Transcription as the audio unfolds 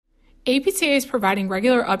APTA is providing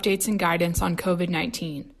regular updates and guidance on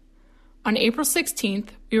COVID-19. On April 16th,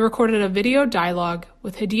 we recorded a video dialogue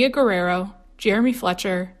with Hadia Guerrero, Jeremy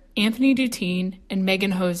Fletcher, Anthony Dutine, and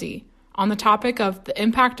Megan Hosey on the topic of the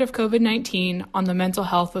impact of COVID-19 on the mental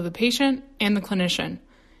health of the patient and the clinician.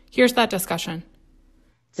 Here's that discussion.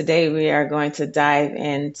 Today we are going to dive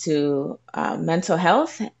into mental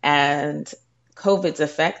health and COVID's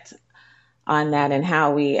effect on that and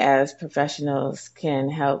how we as professionals can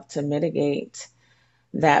help to mitigate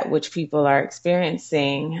that which people are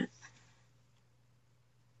experiencing.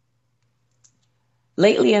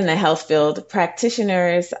 Lately in the health field,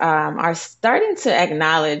 practitioners are starting to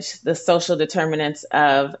acknowledge the social determinants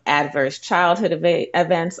of adverse childhood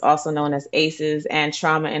events, also known as ACEs, and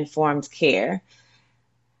trauma-informed care.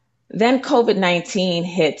 Then COVID-19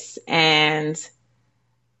 hits and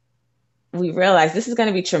we realize this is going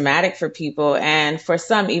to be traumatic for people and for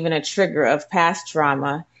some even a trigger of past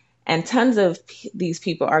trauma. And tons of these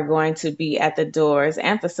people are going to be at the doors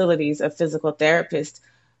and facilities of physical therapists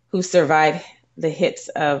who survived the hits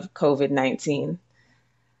of COVID-19.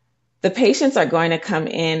 The patients are going to come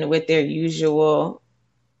in with their usual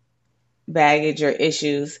baggage or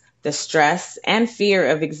issues, the stress and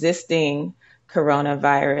fear of existing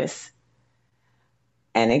coronavirus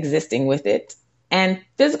and existing with it. And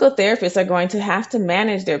physical therapists are going to have to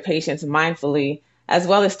manage their patients mindfully, as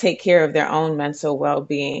well as take care of their own mental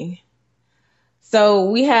well-being. So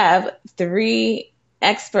we have 3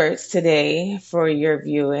 experts today for your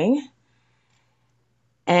viewing,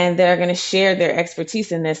 and they're going to share their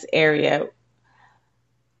expertise in this area.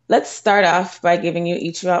 Let's start off by giving you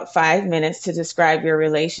each about 5 minutes to describe your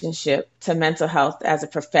relationship to mental health as a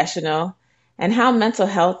professional and how mental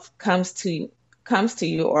health comes to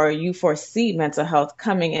you, or you foresee mental health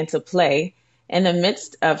coming into play in the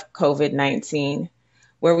midst of COVID-19,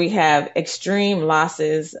 where we have extreme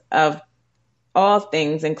losses of all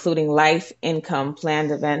things, including life, income,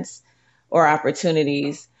 planned events, or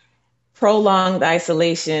opportunities, prolonged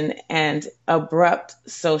isolation, and abrupt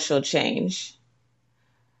social change.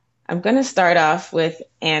 I'm going to start off with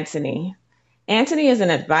Anthony. Anthony is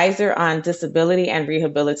an advisor on disability and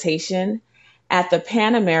rehabilitation at the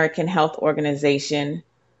Pan American Health Organization,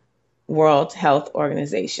 World Health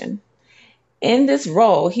Organization. In this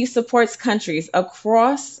role, he supports countries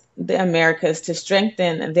across the Americas to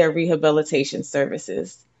strengthen their rehabilitation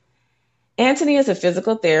services. Anthony is a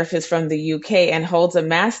physical therapist from the UK and holds a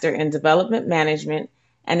master in development management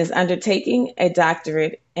and is undertaking a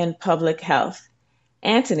doctorate in public health.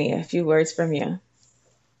 Anthony, a few words from you.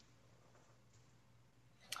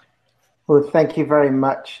 Well, thank you very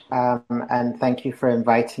much, and thank you for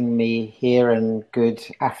inviting me here, and good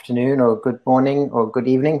afternoon or good morning or good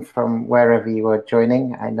evening from wherever you are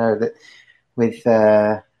joining. I know that with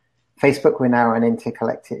Facebook, we're now an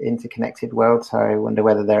interconnected world, so I wonder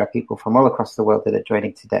whether there are people from all across the world that are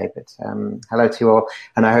joining today. But hello to you all,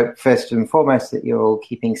 and I hope first and foremost that you're all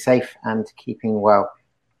keeping safe and keeping well.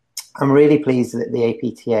 I'm really pleased that the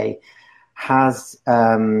APTA has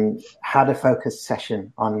had a focused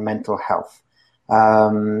session on mental health.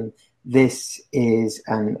 This is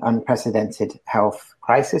an unprecedented health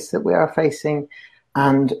crisis that we are facing,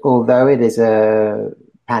 and although it is a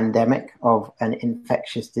pandemic of an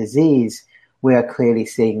infectious disease, we are clearly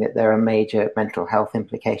seeing that there are major mental health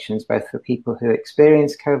implications, both for people who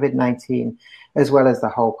experience COVID-19 as well as the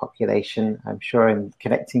whole population. I'm sure I'm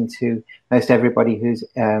connecting to most everybody who's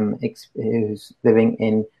living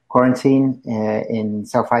in quarantine, in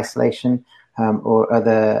self-isolation, or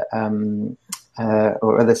other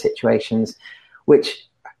situations, which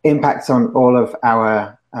impacts on all of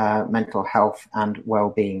our mental health and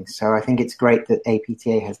well-being. So I think it's great that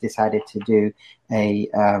APTA has decided to do a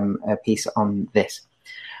piece on this.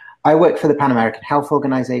 I work for the Pan American Health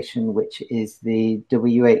Organization, which is the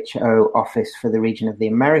WHO office for the region of the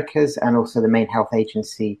Americas and also the main health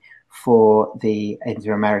agency for the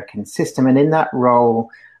Inter-American system. And in that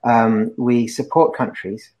role, we support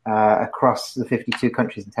countries across the 52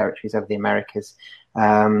 countries and territories of the Americas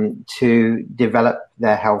to develop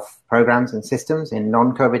their health programs and systems in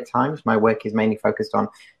non-COVID times. My work is mainly focused on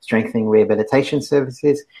strengthening rehabilitation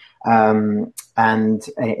services. And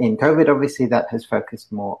in COVID, obviously, that has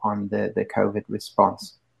focused more on the COVID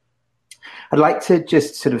response. I'd like to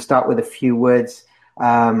just sort of start with a few words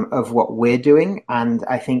of what we're doing. And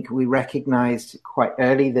I think we recognized quite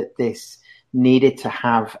early that this needed to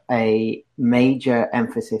have a major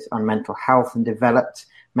emphasis on mental health and developed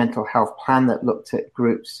mental health plan that looked at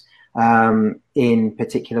groups in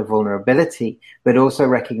particular vulnerability, but also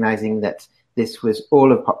recognizing that this was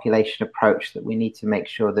all of population approach, that we need to make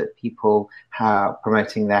sure that people are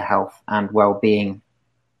promoting their health and well-being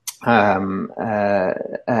And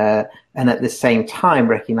at the same time,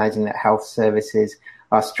 recognizing that health services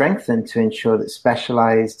are strengthened to ensure that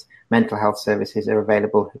specialized mental health services are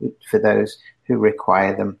available for those who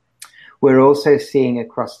require them. We're also seeing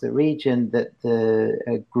across the region that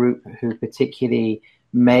the group who particularly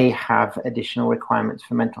may have additional requirements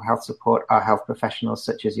for mental health support are health professionals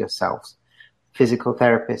such as yourselves, physical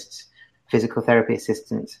therapists, physical therapy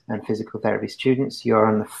assistants, and physical therapy students. You're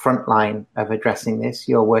on the front line of addressing this.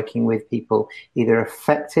 You're working with people either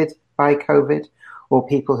affected by COVID or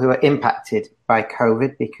people who are impacted by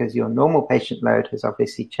COVID, because your normal patient load has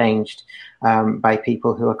obviously changed by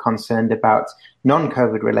people who are concerned about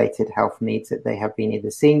non-COVID related health needs that they have been either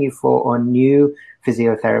seeing you for, or new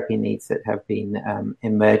physiotherapy needs that have been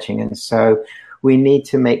emerging. And so we need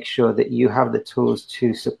to make sure that you have the tools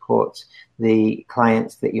to support the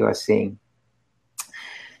clients that you are seeing.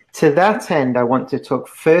 To that end, I want to talk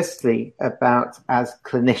firstly about, as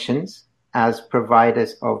clinicians, as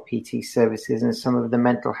providers of PT services, and some of the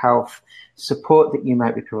mental health support that you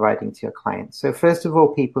might be providing to your clients. So first of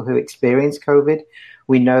all, people who experience COVID,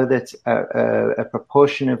 we know that a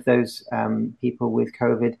proportion of those people with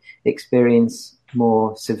COVID experience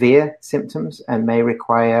more severe symptoms and may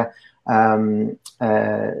require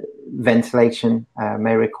ventilation,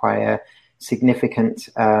 may require significant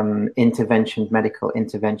interventions, medical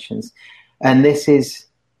interventions. And this is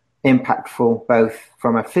impactful both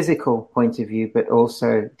from a physical point of view, but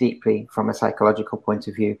also deeply from a psychological point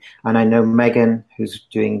of view. And I know Megan, who's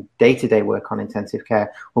doing day-to-day work on intensive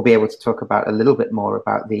care, will be able to talk about a little bit more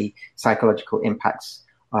about the psychological impacts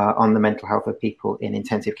on the mental health of people in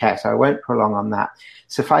intensive care. So I won't prolong on that.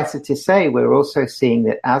 Suffice it to say, we're also seeing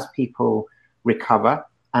that as people recover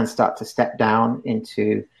and start to step down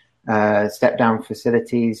into step-down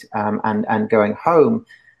facilities and going home,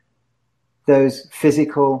 those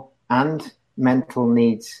physical and mental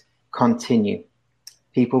needs continue.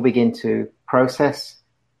 People begin to process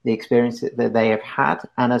the experience that they have had.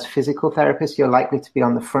 And as physical therapists, you're likely to be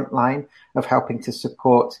on the front line of helping to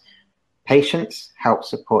support patients, help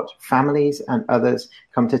support families and others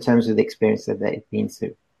come to terms with the experience that they've been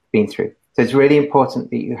through. So it's really important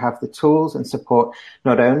that you have the tools and support,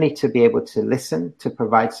 not only to be able to listen, to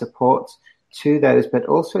provide support to those, but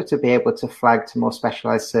also to be able to flag to more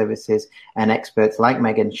specialized services and experts like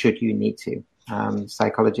Megan, should you need to,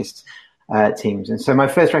 psychologists, teams. And so my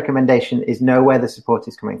first recommendation is know where the support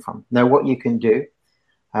is coming from, know what you can do.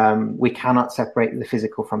 We cannot separate the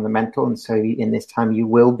physical from the mental. And so in this time, you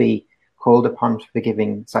will be called upon for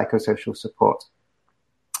giving psychosocial support.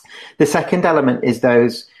 The second element is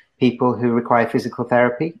those people who require physical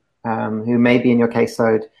therapy, who may be in your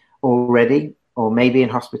caseload already, or maybe in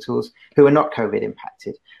hospitals, who are not COVID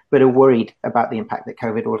impacted, but are worried about the impact that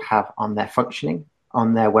COVID will have on their functioning,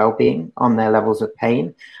 on their well-being, on their levels of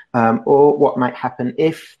pain, or what might happen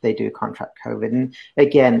if they do contract COVID. And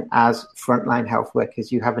again, as frontline health workers,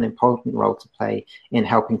 you have an important role to play in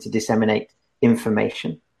helping to disseminate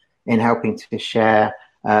information, in helping to share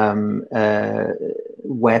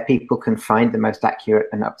where people can find the most accurate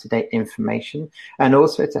and up-to-date information, and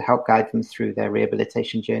also to help guide them through their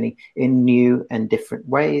rehabilitation journey in new and different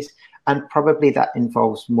ways. And probably that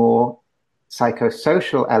involves more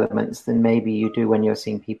psychosocial elements than maybe you do when you're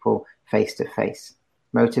seeing people face-to-face.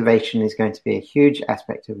 Motivation is going to be a huge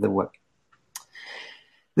aspect of the work.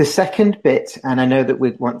 The second bit, and I know that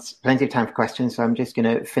we want plenty of time for questions, so I'm just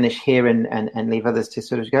going to finish here and leave others to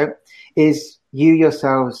sort of go, is you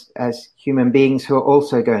yourselves as human beings who are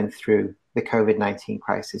also going through the COVID-19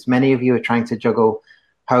 crisis. Many of you are trying to juggle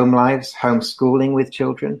home lives, homeschooling with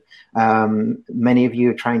children. Many of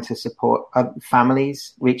you are trying to support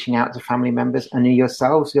families, reaching out to family members, and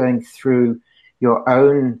yourselves going through your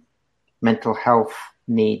own mental health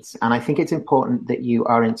needs. And I think it's important that you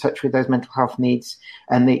are in touch with those mental health needs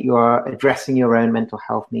and that you are addressing your own mental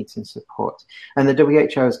health needs and support. And the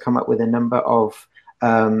WHO has come up with a number of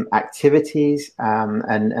activities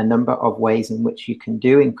and a number of ways in which you can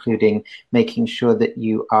do, including making sure that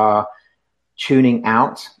you are tuning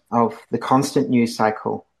out of the constant news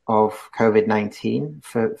cycle of COVID-19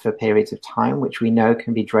 for periods of time, which we know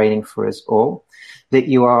can be draining for us all, that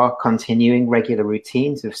you are continuing regular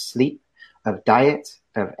routines of sleep, of diet,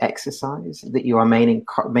 of exercise, that you are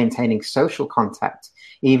maintaining social contact,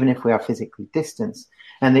 even if we are physically distanced,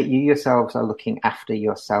 and that you yourselves are looking after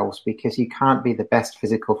yourselves, because you can't be the best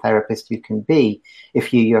physical therapist you can be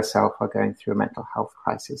if you yourself are going through a mental health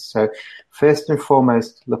crisis. So first and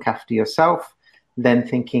foremost, look after yourself, then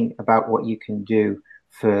thinking about what you can do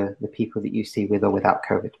for the people that you see with or without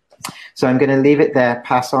COVID. So I'm going to leave it there,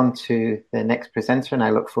 pass on to the next presenter, and I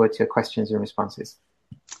look forward to your questions and responses.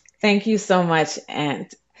 Thank you so much,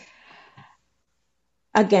 Ant.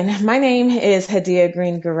 Again, my name is Hadia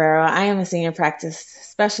Green Guerrero. I am a senior practice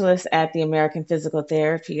specialist at the American Physical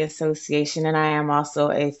Therapy Association, and I am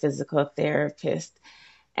also a physical therapist.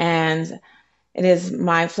 And it is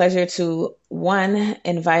my pleasure to, one,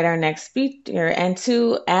 invite our next speaker, and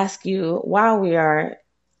two, ask you, while we are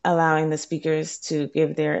allowing the speakers to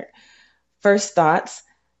give their first thoughts,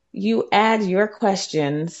 you add your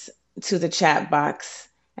questions to the chat box,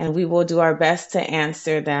 and we will do our best to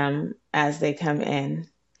answer them as they come in.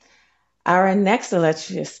 Our next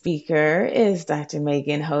illustrious speaker is Dr.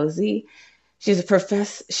 Megan Hosey. She's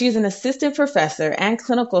an assistant professor and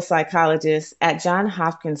clinical psychologist at Johns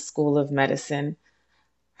Hopkins School of Medicine.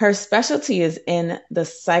 Her specialty is in the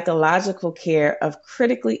psychological care of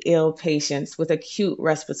critically ill patients with acute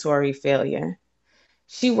respiratory failure.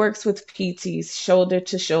 She works with PTs shoulder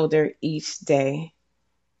to shoulder each day.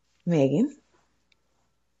 Megan.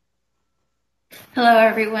 Hello,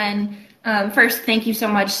 everyone. First, thank you so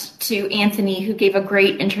much to Anthony, who gave a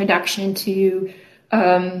great introduction to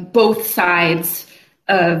both sides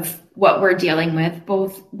of what we're dealing with,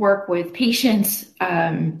 both work with patients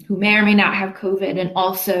who may or may not have COVID, and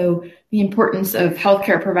also the importance of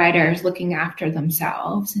healthcare providers looking after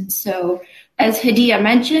themselves. And so, as Hadia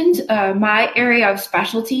mentioned, my area of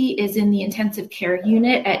specialty is in the intensive care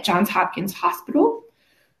unit at Johns Hopkins Hospital.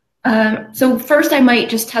 So first, I might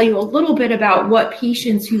just tell you a little bit about what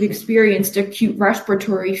patients who've experienced acute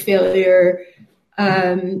respiratory failure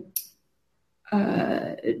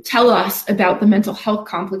tell us about the mental health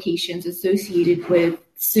complications associated with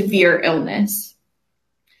severe illness.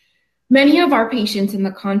 Many of our patients in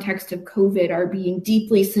the context of COVID are being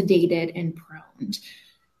deeply sedated and prone.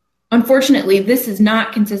 Unfortunately, this is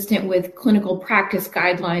not consistent with clinical practice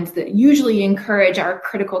guidelines that usually encourage our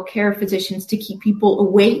critical care physicians to keep people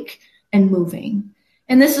awake and moving.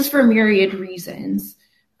 And this is for myriad reasons.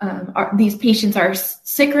 These patients are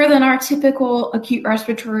sicker than our typical acute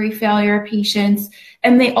respiratory failure patients,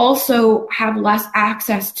 and they also have less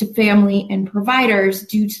access to family and providers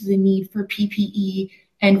due to the need for PPE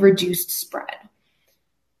and reduced spread.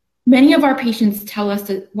 Many of our patients tell us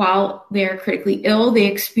that while they're critically ill, they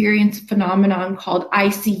experience a phenomenon called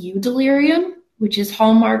ICU delirium, which is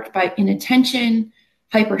hallmarked by inattention,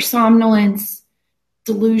 hypersomnolence,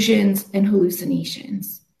 delusions, and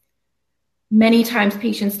hallucinations. Many times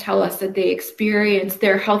patients tell us that they experience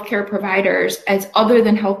their healthcare providers as other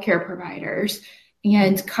than healthcare providers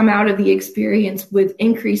and come out of the experience with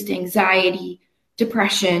increased anxiety,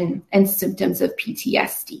 depression, and symptoms of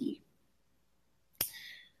PTSD.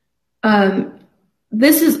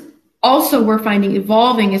 This is also, we're finding,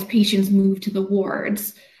 evolving as patients move to the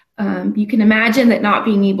wards. You can imagine that not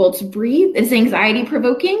being able to breathe is anxiety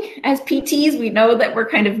provoking. As PTs, we know that we're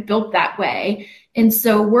kind of built that way. And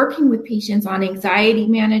so working with patients on anxiety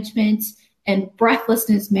management and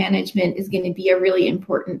breathlessness management is going to be a really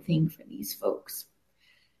important thing for these folks.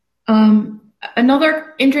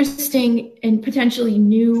 Another interesting and potentially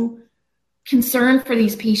new concern for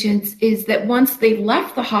these patients is that once they've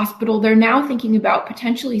left the hospital, they're now thinking about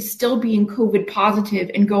potentially still being COVID positive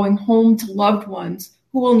and going home to loved ones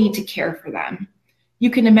who will need to care for them. You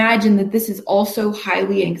can imagine that this is also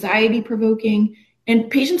highly anxiety provoking, and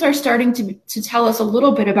patients are starting to tell us a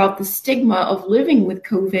little bit about the stigma of living with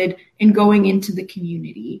COVID and going into the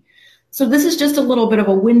community. So this is just a little bit of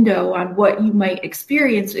a window on what you might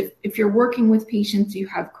experience if you're working with patients who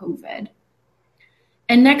have COVID.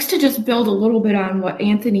 And next, to just build a little bit on what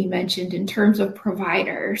Anthony mentioned in terms of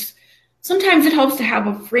providers, sometimes it helps to have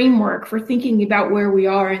a framework for thinking about where we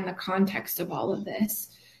are in the context of all of this.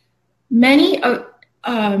 Many of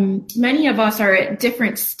us are at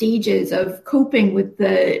different stages of coping with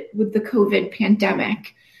the COVID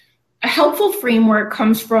pandemic. A helpful framework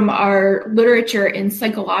comes from our literature in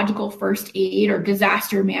psychological first aid or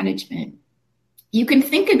disaster management. You can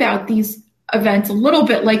think about these events a little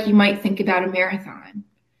bit like you might think about a marathon.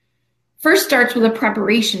 First starts with a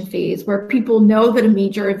preparation phase where people know that a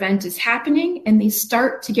major event is happening and they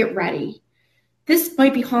start to get ready. This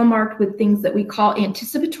might be hallmarked with things that we call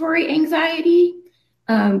anticipatory anxiety.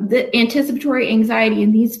 The anticipatory anxiety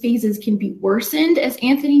in these phases can be worsened, as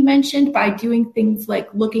Anthony mentioned, by doing things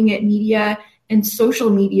like looking at media and social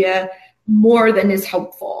media more than is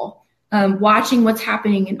helpful. Watching what's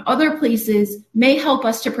happening in other places may help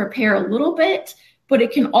us to prepare a little bit, but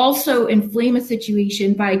it can also inflame a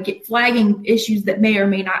situation by flagging issues that may or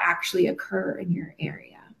may not actually occur in your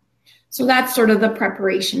area. So that's sort of the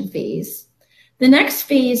preparation phase. The next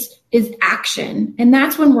phase is action, and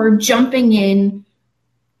that's when we're jumping in,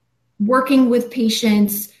 working with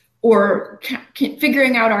patients, or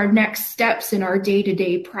figuring out our next steps in our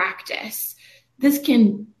day-to-day practice. This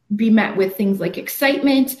can be met with things like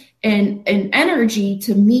excitement and energy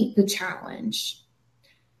to meet the challenge.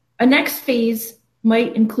 A next phase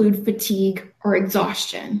might include fatigue or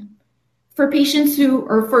exhaustion. For patients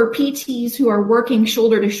for PTs who are working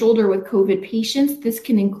shoulder to shoulder with COVID patients, this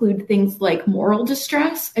can include things like moral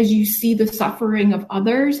distress as you see the suffering of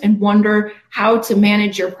others and wonder how to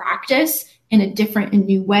manage your practice in a different and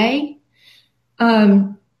new way.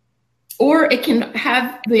 Or it can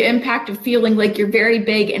have the impact of feeling like you're very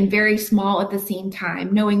big and very small at the same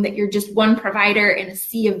time, knowing that you're just one provider in a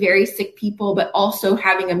sea of very sick people, but also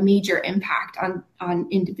having a major impact on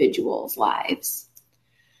individuals' lives.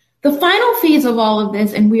 The final phase of all of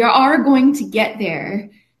this, and we are going to get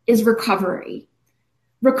there, is recovery.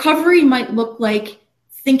 Recovery might look like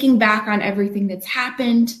thinking back on everything that's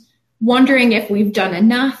happened, wondering if we've done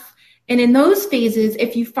enough. And in those phases,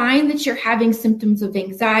 if you find that you're having symptoms of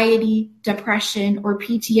anxiety, depression, or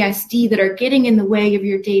PTSD that are getting in the way of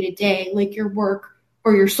your day-to-day, like your work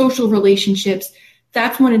or your social relationships,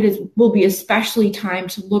 that's when will be especially time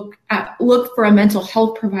to look for a mental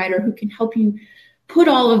health provider who can help you put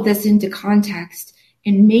all of this into context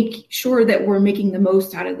and make sure that we're making the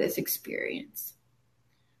most out of this experience.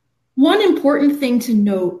 One important thing to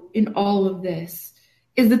note in all of this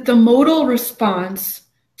is that the modal response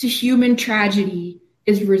to human tragedy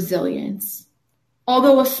is resilience.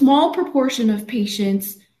 Although a small proportion of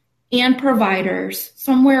patients and providers,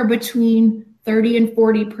 somewhere between 30 and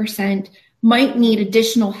 40%, might need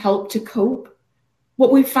additional help to cope,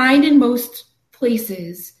 what we find in most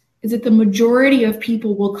places is that the majority of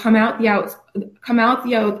people will come out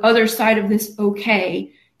the other side of this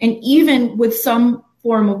okay, and even with some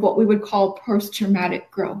form of what we would call post-traumatic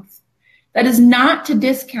growth. That is not to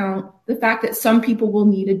discount the fact that some people will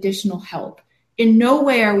need additional help. In no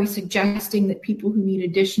way are we suggesting that people who need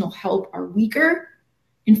additional help are weaker.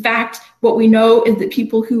 In fact, what we know is that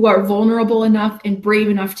people who are vulnerable enough and brave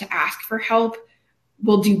enough to ask for help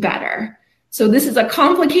will do better. So this is a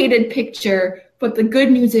complicated picture, but the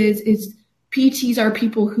good news is PTs are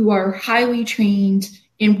people who are highly trained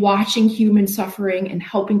in watching human suffering and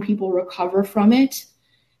helping people recover from it.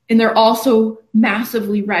 And they're also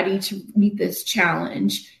massively ready to meet this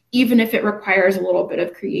challenge, even if it requires a little bit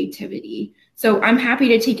of creativity. So I'm happy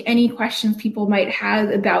to take any questions people might have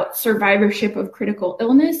about survivorship of critical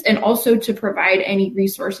illness and also to provide any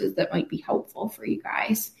resources that might be helpful for you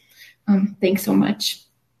guys. Thanks so much.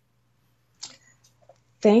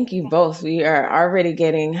 Thank you both. We are already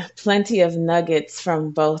getting plenty of nuggets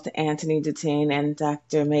from both Anthony Dutain and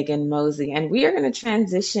Dr. Megan Mosey. And we are going to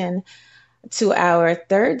transition to our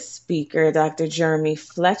third speaker, Dr. Jeremy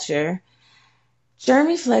Fletcher.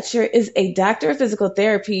 Jeremy Fletcher is a doctor of physical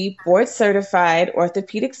therapy, board-certified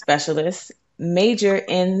orthopedic specialist, major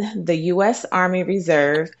in the U.S. Army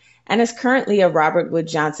Reserve, and is currently a Robert Wood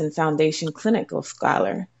Johnson Foundation clinical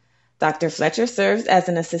scholar. Dr. Fletcher serves as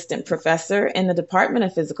an assistant professor in the Department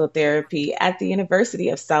of Physical Therapy at the University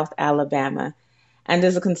of South Alabama and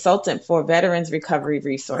is a consultant for Veterans Recovery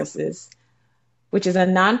Resources, which is a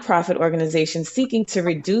nonprofit organization seeking to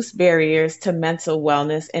reduce barriers to mental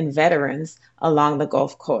wellness in veterans along the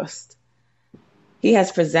Gulf Coast. He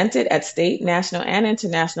has presented at state, national, and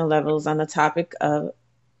international levels on the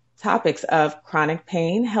topics of chronic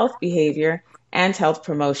pain, health behavior, and health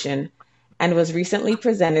promotion, and was recently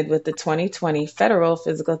presented with the 2020 Federal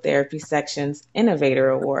Physical Therapy Section's Innovator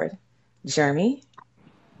Award. Jeremy?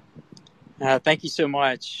 Thank you so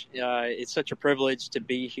much. It's such a privilege to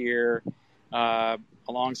be here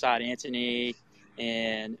alongside Anthony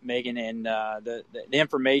and Megan, and the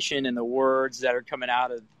information and the words that are coming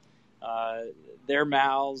out of their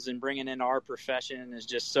mouths and bringing in our profession is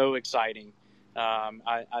just so exciting.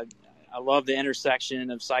 I love the intersection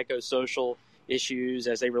of psychosocial issues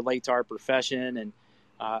as they relate to our profession, and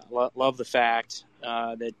love the fact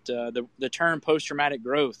that the term post-traumatic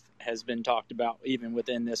growth has been talked about even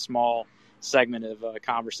within this small segment of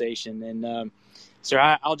conversation. And so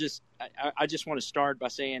I just want to start by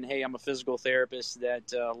saying, hey, I'm a physical therapist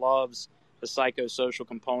that loves the psychosocial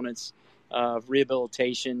components of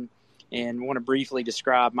rehabilitation, and want to briefly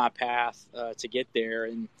describe my path to get there.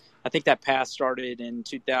 And I think that path started in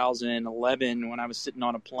 2011 when I was sitting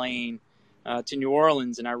on a plane to New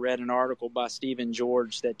Orleans, and I read an article by Stephen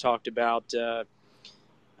George that talked about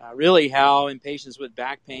really how in patients with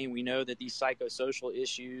back pain, we know that these psychosocial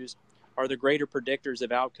issues are the greater predictors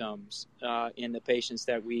of outcomes in the patients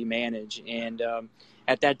that we manage. And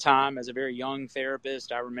at that time, as a very young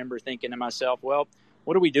therapist, I remember thinking to myself, well,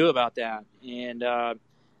 what do we do about that? And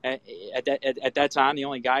at that time, the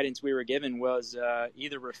only guidance we were given was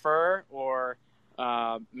either refer or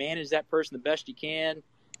manage that person the best you can,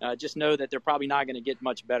 just know that they're probably not going to get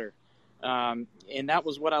much better. And that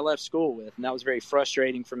was what I left school with. And that was very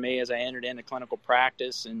frustrating for me as I entered into clinical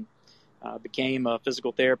practice and became a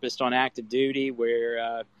physical therapist on active duty,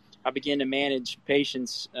 where I began to manage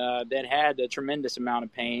patients that had a tremendous amount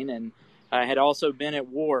of pain. And I had also been at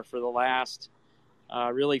war for the last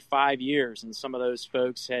really 5 years. And some of those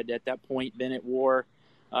folks had at that point been at war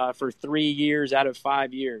for 3 years out of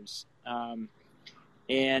 5 years.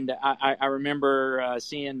 And I remember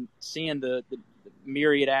seeing the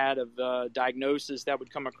myriad of diagnoses that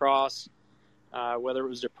would come across, whether it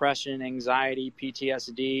was depression, anxiety,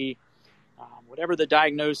 PTSD, whatever the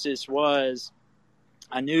diagnosis was.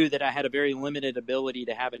 I knew that I had a very limited ability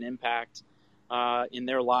to have an impact in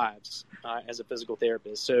their lives as a physical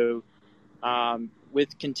therapist. So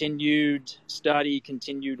with continued study,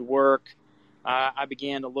 continued work, I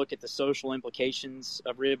began to look at the social implications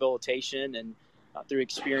of rehabilitation, and through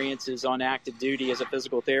experiences on active duty as a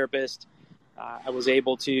physical therapist, I was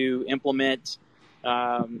able to implement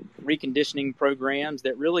reconditioning programs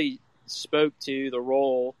that really spoke to the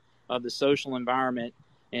role of the social environment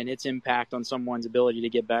and its impact on someone's ability to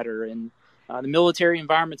get better. And the military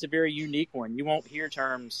environment's a very unique one. You won't hear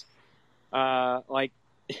terms like,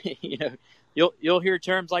 you'll hear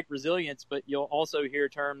terms like resilience, but you'll also hear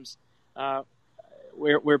terms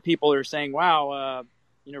where people are saying, wow,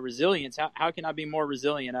 resilience, how can I be more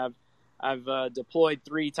resilient? I've deployed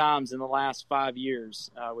 3 times in the last 5 years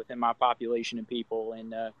within my population of people.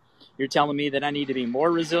 And you're telling me that I need to be more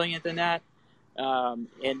resilient than that?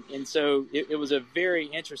 And so it was a very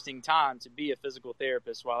interesting time to be a physical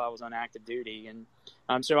therapist while I was on active duty.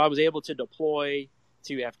 And so I was able to deploy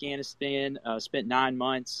to Afghanistan, spent 9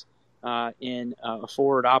 months in a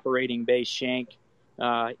forward operating base Shank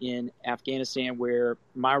in Afghanistan, where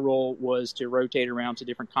my role was to rotate around to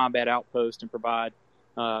different combat outposts and provide,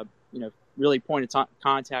 really point of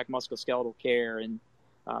contact musculoskeletal care. And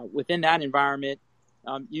within that environment,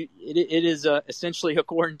 it is essentially a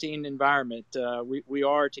quarantine environment. We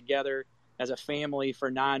are together as a family for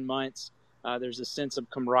 9 months. There's a sense of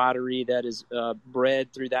camaraderie that is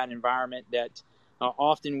bred through that environment that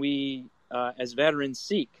often we as veterans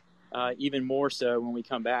seek, even more so when we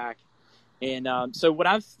come back. And so what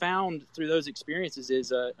I've found through those experiences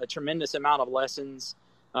is a tremendous amount of lessons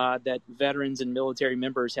that veterans and military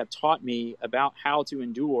members have taught me about how to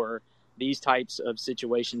endure these types of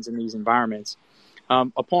situations in these environments.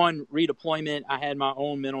 Upon redeployment, I had my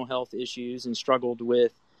own mental health issues and struggled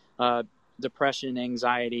with depression,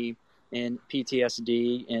 anxiety, and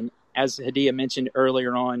PTSD. And as Hadia mentioned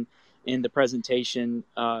earlier on in the presentation,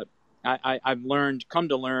 I've come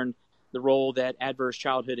to learn the role that adverse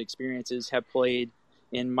childhood experiences have played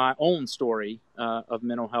in my own story of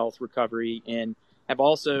mental health recovery, and have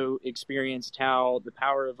also experienced how the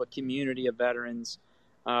power of a community of veterans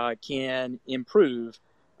can improve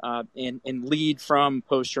and lead from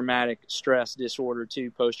post-traumatic stress disorder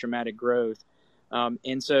to post-traumatic growth.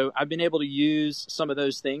 And so I've been able to use some of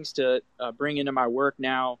those things to bring into my work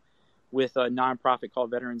now with a nonprofit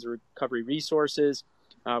called Veterans Recovery Resources,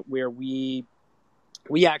 where we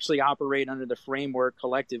actually operate under the framework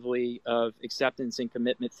collectively of acceptance and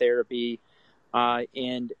commitment therapy.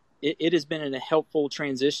 And it has been a helpful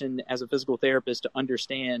transition as a physical therapist to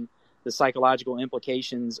understand the psychological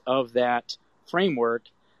implications of that framework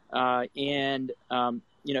and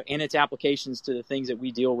its applications to the things that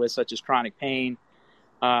we deal with, such as chronic pain,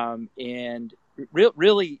 and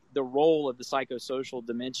really the role of the psychosocial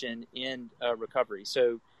dimension in recovery.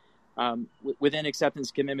 So within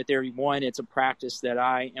acceptance commitment therapy, one, it's a practice that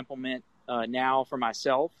I implement now for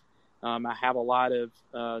myself. I have a lot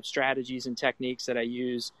of strategies and techniques that I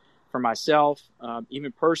use for myself,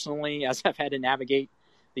 even personally, as I've had to navigate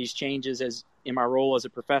these changes as in my role as a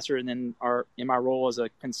professor and then in my role as a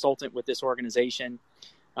consultant with this organization.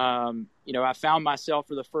 I found myself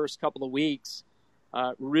for the first couple of weeks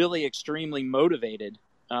really extremely motivated.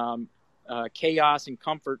 Chaos and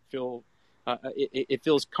comfort it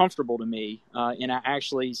feels comfortable to me, and I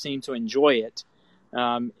actually seem to enjoy it.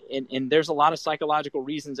 And there's a lot of psychological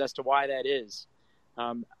reasons as to why that is.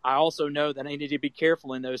 I also know that I need to be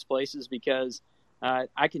careful in those places because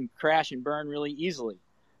I can crash and burn really easily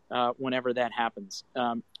whenever that happens.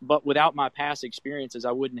 But without my past experiences,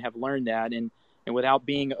 I wouldn't have learned that. And without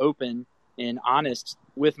being open and honest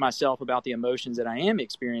with myself about the emotions that I am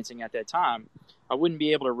experiencing at that time, I wouldn't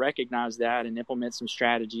be able to recognize that and implement some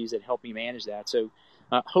strategies that help me manage that. So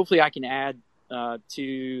hopefully I can add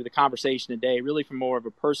to the conversation today, really from more of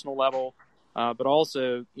a personal level, but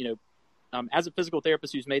also, as a physical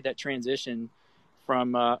therapist who's made that transition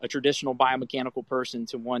from a traditional biomechanical person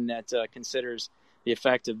to one that considers the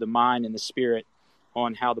effect of the mind and the spirit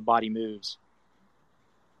on how the body moves.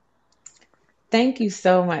 Thank you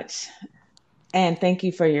so much. And thank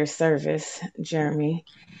you for your service, Jeremy.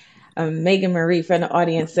 Megan Marie from the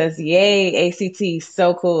audience says, yay, ACT,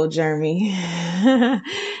 so cool, Jeremy.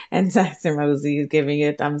 And Dr. Mosey is giving you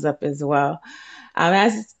a thumbs up as well.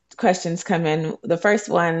 As questions come in, the first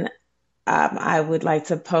one I would like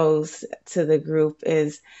to pose to the group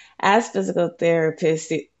is, as physical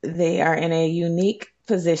therapists, they are in a unique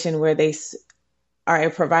position where they are a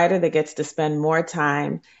provider that gets to spend more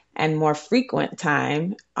time and more frequent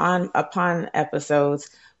time upon episodes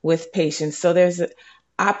with patients. So there's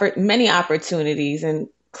many opportunities, and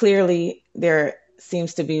clearly there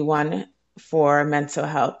seems to be one for mental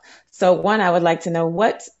health. So one, I would like to know,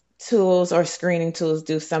 what tools or screening tools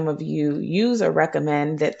do some of you use or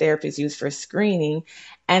recommend that therapists use for screening?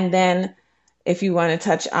 And then if you want to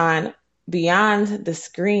touch on beyond the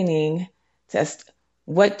screening test,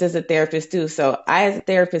 what does a therapist do? So I, as a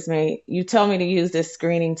therapist, you tell me to use this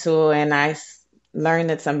screening tool and I learn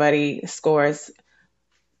that somebody scores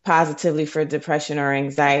positively for depression or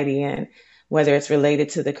anxiety, and whether it's related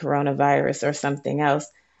to the coronavirus or something else,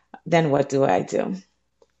 then what do I do?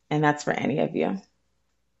 And that's for any of you.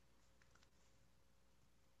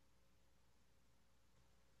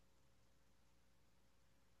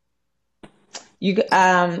 You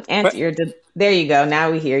answer there you go. Now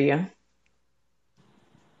we hear you.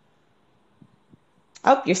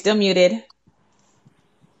 Oh, you're still muted.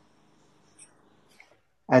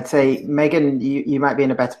 I'd say, Megan, you might be in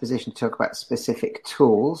a better position to talk about specific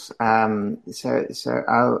tools. So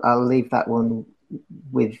I'll leave that one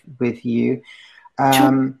with you.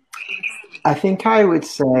 I think I would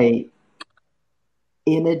say,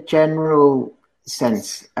 in a general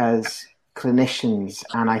sense, as clinicians,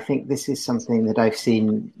 and I think this is something that I've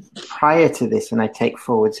seen prior to this and I take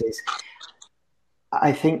forwards, is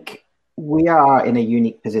I think we are in a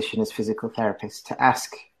unique position as physical therapists to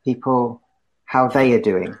ask people how they are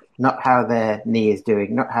doing, not how their knee is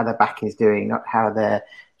doing, not how their back is doing, not how their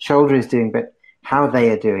shoulder is doing, but how they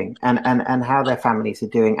are doing and how their families are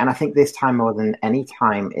doing. And I think this time more than any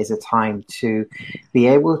time is a time to be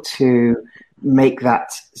able to make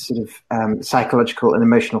that sort of psychological and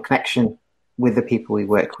emotional connection with the people we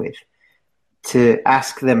work with, to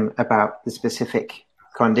ask them about the specific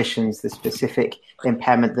conditions, the specific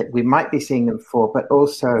impairment that we might be seeing them for, but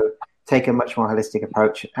also take a much more holistic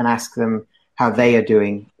approach and ask them how they are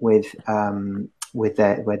doing with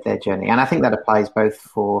their journey. And I think that applies both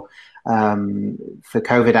for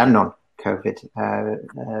COVID and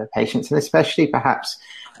non-COVID patients, and especially perhaps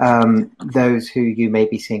those who you may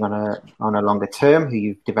be seeing on a longer term, who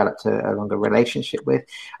you've developed a longer relationship with.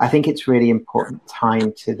 I think it's really important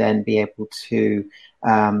time to then be able to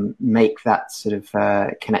make that sort of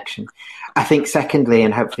connection. I think secondly,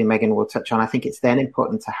 and hopefully Megan will touch on, I think it's then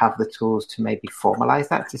important to have the tools to maybe formalize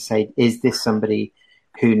that, to say, is this somebody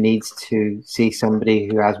who needs to see somebody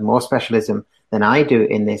who has more specialism than I do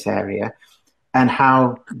in this area? And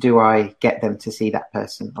how do I get them to see that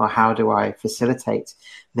person? Or how do I facilitate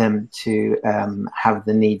them to have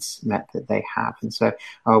the needs met that they have? And so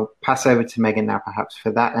I'll pass over to Megan now, perhaps,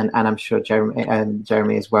 for that. And I'm sure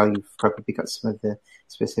Jeremy as well, you've probably got some of the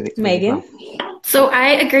specifics. Megan? Well. So I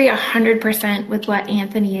agree 100% with what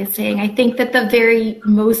Anthony is saying. I think that the very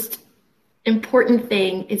most important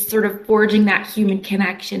thing is sort of forging that human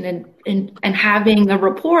connection and having the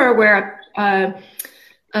rapport where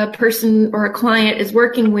a person or a client is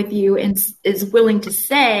working with you and is willing to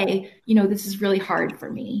say, this is really hard for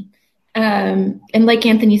me. And like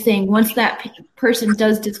Anthony's saying, once that person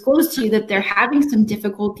does disclose to you that they're having some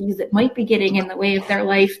difficulties that might be getting in the way of their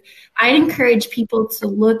life, I'd encourage people to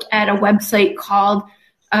look at a website called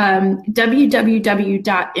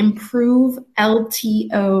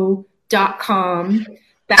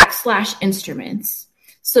www.improvelto.com/instruments.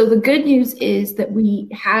 So the good news is that we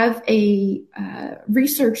have a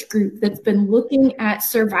research group that's been looking at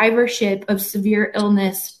survivorship of severe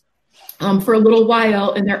illness for a little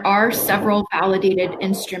while, and there are several validated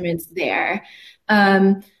instruments there.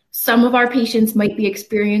 Some of our patients might be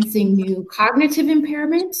experiencing new cognitive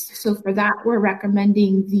impairments. So for that, we're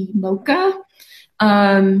recommending the MoCA.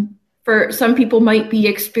 For some people might be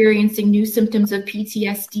experiencing new symptoms of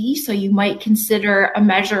PTSD. So you might consider a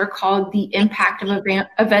measure called the Impact of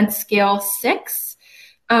Event Scale 6.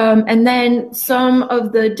 And then some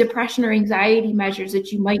of the depression or anxiety measures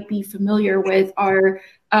that you might be familiar with are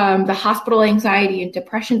the Hospital Anxiety and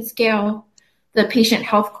Depression Scale, the Patient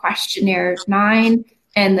Health Questionnaire 9,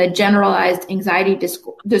 and the Generalized Anxiety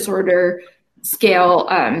Disorder scale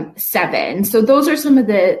 7. So those are some of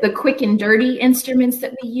the quick and dirty instruments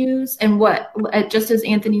that we use. And what, just as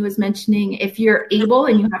Anthony was mentioning, if you're able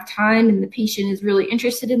and you have time and the patient is really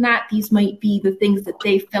interested in that, these might be the things that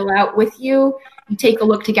they fill out with you. You take a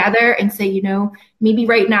look together and say, maybe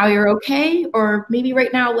right now you're okay, or maybe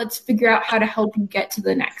right now let's figure out how to help you get to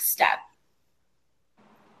the next step.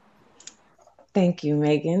 Thank you,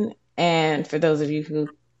 Megan. And for those of you who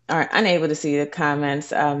are unable to see the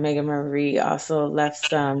comments, Megan Marie also left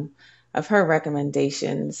some of her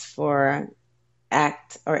recommendations for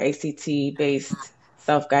ACT or ACT-based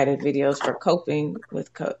self-guided videos for coping with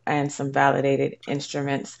and some validated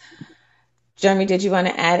instruments. Jeremy, did you want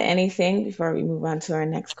to add anything before we move on to our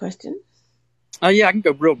next question? Yeah, I can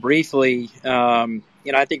go real briefly.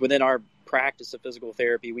 I think within our practice of physical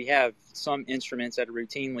therapy, we have some instruments that are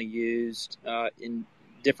routinely used in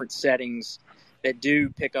different settings that do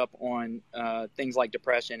pick up on things like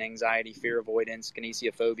depression, anxiety, fear avoidance,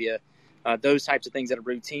 kinesiophobia, those types of things that are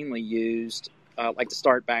routinely used, like the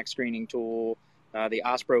Start Back screening tool. The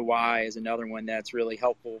Ospro Y is another one that's really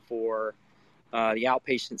helpful for the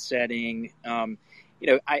outpatient setting. But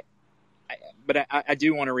I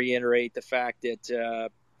do want to reiterate the fact that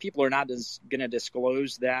people are not going to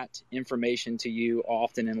disclose that information to you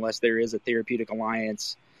often unless there is a therapeutic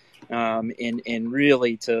alliance. And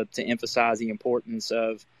really to emphasize the importance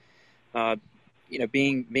of,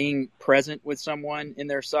 being present with someone in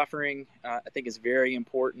their suffering, I think is very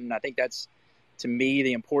important. I think that's, to me,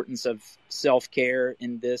 the importance of self-care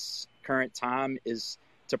in this current time is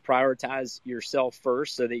to prioritize yourself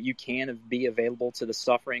first so that you can be available to the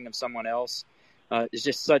suffering of someone else. It's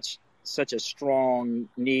just such a strong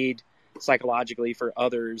need psychologically for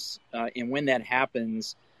others. And when that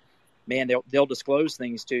happens, man, they'll disclose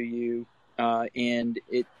things to you, and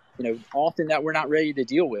it, often that we're not ready to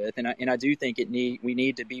deal with. And I do think we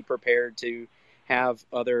need to be prepared to have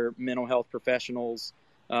other mental health professionals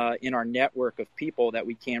in our network of people that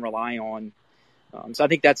we can rely on. So I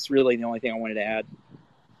think that's really the only thing I wanted to add.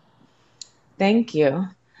 Thank you.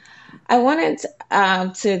 I wanted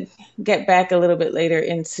to get back a little bit later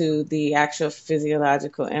into the actual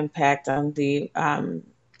physiological impact on the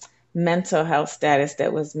mental health status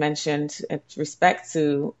that was mentioned with respect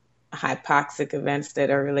to hypoxic events that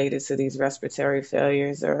are related to these respiratory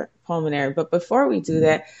failures or pulmonary. But before we do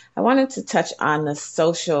that, I wanted to touch on the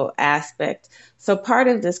social aspect. So part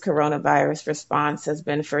of this coronavirus response has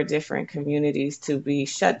been for different communities to be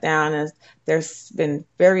shut down, as there's been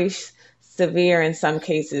very severe, in some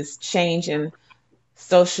cases, change in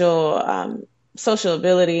social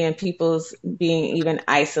ability and people's being even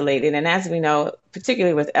isolated. And as we know,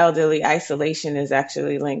 particularly with elderly, isolation is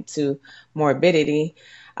actually linked to morbidity.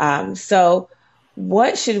 So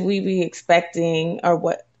what should we be expecting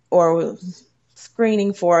or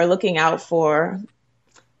screening for, looking out for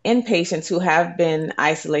in patients who have been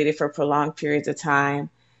isolated for prolonged periods of time?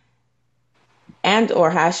 And or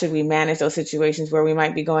how should we manage those situations where we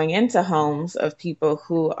might be going into homes of people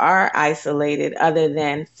who are isolated, other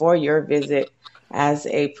than for your visit as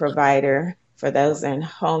a provider for those in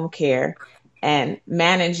home care, and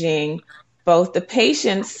managing both the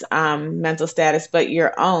patient's mental status, but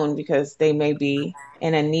your own, because they may be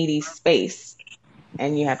in a needy space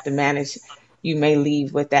and you have to manage, you may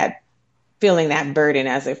leave with that, feeling that burden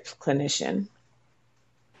as a clinician.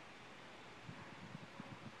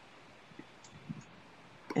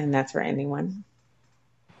 And that's for anyone.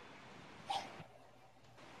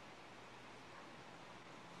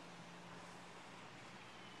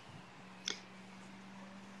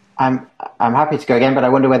 I'm happy to go again, but I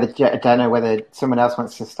wonder whether someone else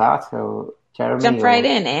wants to start, or Jeremy. Jump right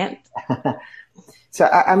in, Ant. So,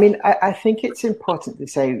 I think it's important to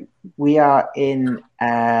say we are in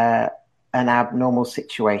an abnormal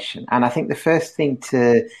situation. And I think the first thing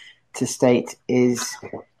to state is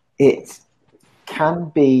it can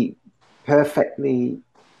be perfectly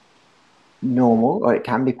normal, or it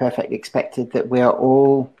can be perfectly expected, that we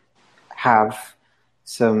all have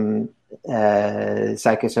some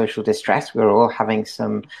psychosocial distress. We're all having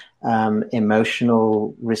some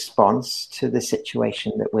emotional response to the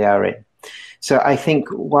situation that we are in. So I think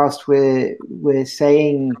whilst we're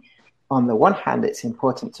saying, on the one hand, it's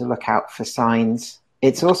important to look out for signs,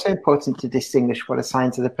 it's also important to distinguish what are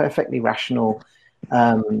signs of the perfectly rational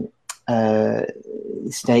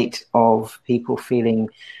state of people feeling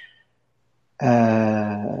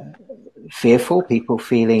fearful, people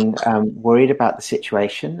feeling worried about the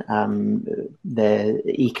situation. The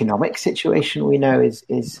economic situation we know is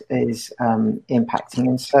impacting,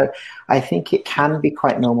 and so I think it can be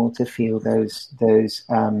quite normal to feel those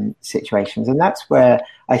situations, and that's where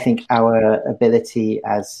I think our ability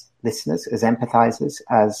as listeners, as empathizers,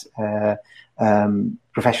 as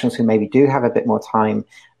professionals who maybe do have a bit more time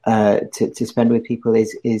to spend with people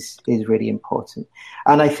is really important.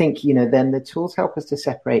 And I think, then the tools help us to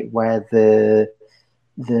separate where the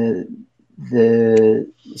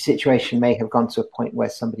situation may have gone to a point where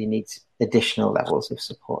somebody needs additional levels of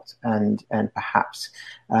support and perhaps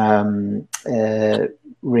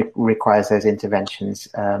requires those interventions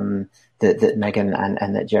that Megan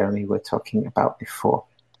and that Jeremy were talking about before.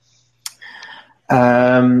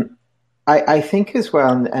 I think as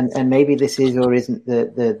well, and maybe this is or isn't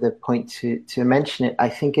the point to mention it, I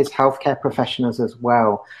think as healthcare professionals as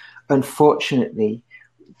well, unfortunately,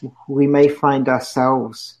 we may find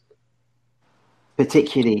ourselves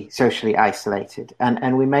particularly socially isolated,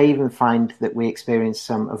 and we may even find that we experience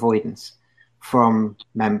some avoidance from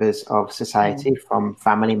members of society, from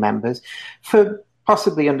family members, for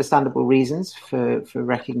possibly understandable reasons, for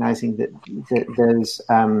recognizing that those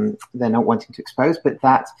they're not wanting to expose, but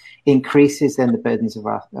that increases then the burdens of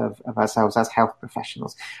ourselves as health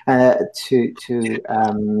professionals to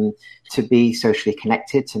be socially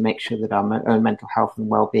connected, to make sure that our own mental health and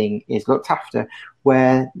well-being is looked after,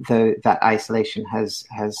 where that isolation has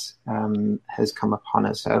come upon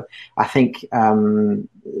us. So I think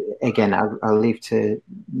again, I'll leave to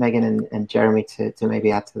Megan and Jeremy to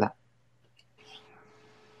maybe add to that.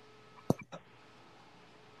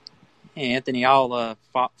 Hey, Anthony, I'll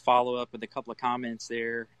follow up with a couple of comments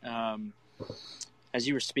there. As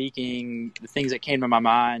you were speaking, the things that came to my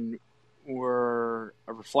mind were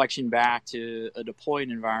a reflection back to a deployed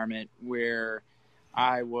environment where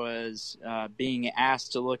I was being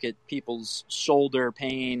asked to look at people's shoulder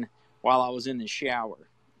pain while I was in the shower.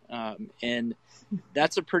 And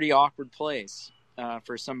that's a pretty awkward place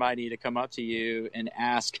for somebody to come up to you and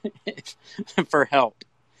ask for help.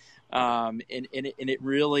 And it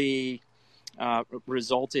really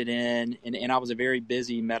resulted in, and I was a very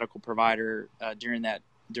busy medical provider during that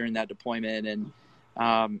deployment, and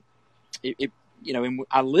and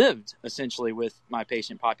I lived essentially with my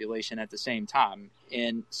patient population at the same time,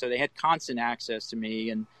 and so they had constant access to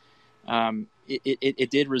me, and it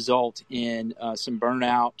did result in some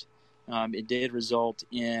burnout. It did result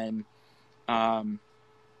in some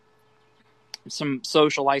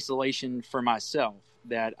social isolation for myself,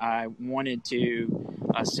 that I wanted to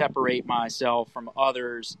separate myself from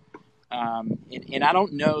others. And I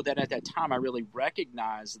don't know that at that time I really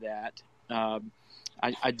recognized that.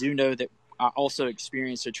 I do know that I also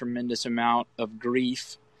experienced a tremendous amount of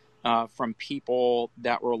grief from people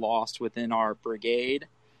that were lost within our brigade.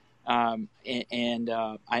 I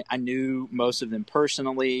knew most of them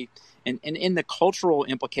personally. And in the cultural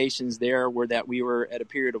implications there were that we were at a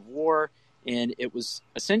period of war, and it was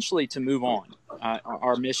essentially to move on.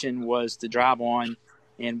 Our mission was to drive on,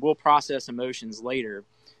 and we'll process emotions later.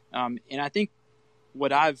 And I think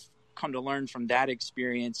what I've come to learn from that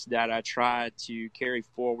experience that I try to carry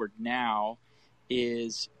forward now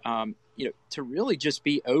is, to really just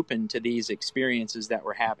be open to these experiences that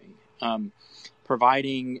we're having,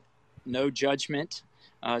 providing no judgment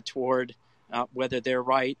toward whether they're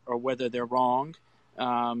right or whether they're wrong.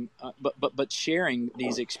 But sharing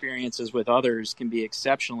these experiences with others can be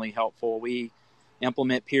exceptionally helpful. We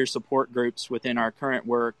implement peer support groups within our current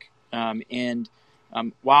work, and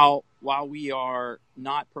while we are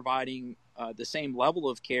not providing the same level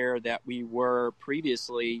of care that we were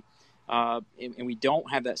previously, and we don't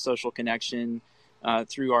have that social connection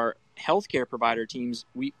through our healthcare provider teams,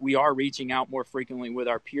 we are reaching out more frequently with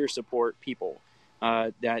our peer support people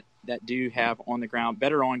that do have on the ground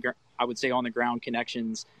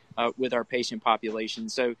connections with our patient population.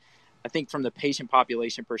 So I think from the patient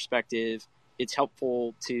population perspective, it's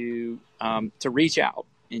helpful to reach out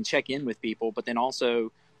and check in with people, but then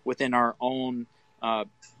also within our own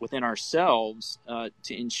within ourselves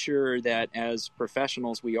to ensure that as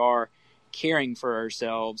professionals we are caring for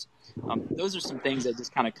ourselves. Those are some things that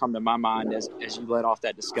just kind of come to my mind as you led off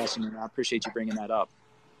that discussion, and I appreciate you bringing that up.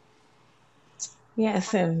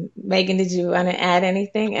 Yes, and Megan, did you want to add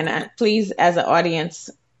anything? And please, as an audience,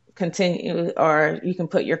 continue, or you can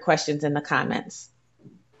put your questions in the comments.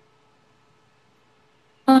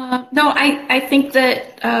 No, I think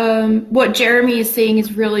that what Jeremy is saying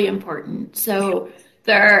is really important. So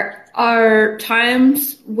there are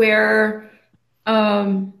times where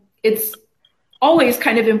it's always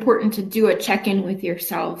kind of important to do a check-in with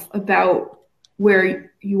yourself about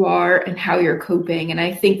where you are and how you're coping. And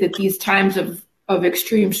I think that these times of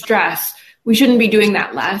extreme stress, we shouldn't be doing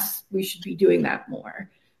that less. We should be doing that more.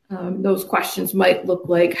 Those questions might look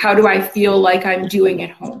like, how do I feel like I'm doing at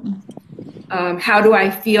home? How do I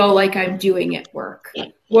feel like I'm doing at work?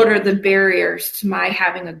 What are the barriers to my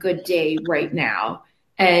having a good day right now?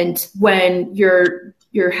 And when you're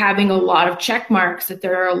having a lot of check marks, that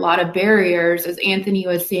there are a lot of barriers, as Anthony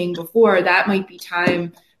was saying before, that might be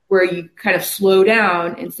time where you kind of slow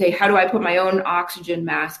down and say, how do I put my own oxygen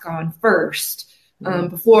mask on first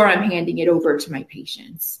before I'm handing it over to my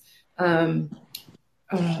patients? The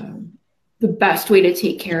best way to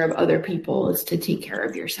take care of other people is to take care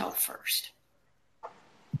of yourself first.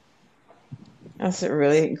 That's a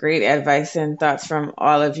really great advice and thoughts from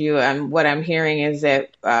all of you. What I'm hearing is that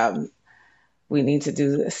we need to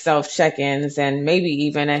do self check-ins and maybe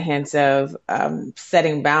even a hint of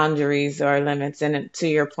setting boundaries or limits. And to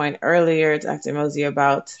your point earlier, Dr. Mosey,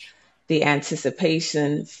 about the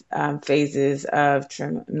anticipation phases of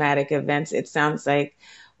traumatic events, it sounds like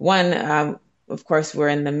one, of course, we're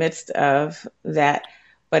in the midst of that,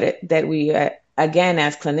 but that we, again,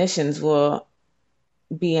 as clinicians, will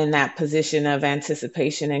be in that position of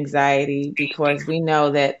anticipation anxiety, because we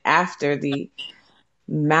know that after the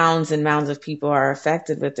mounds and mounds of people are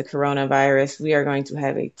affected with the coronavirus, we are going to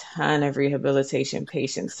have a ton of rehabilitation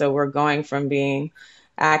patients. So we're going from being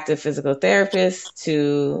active physical therapists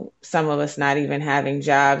to some of us not even having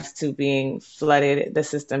jobs to being flooded, the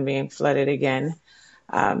system being flooded again.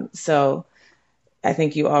 So I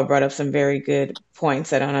think you all brought up some very good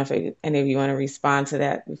points. I don't know if any of you want to respond to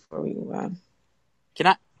that before we move on.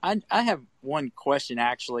 Can I have one question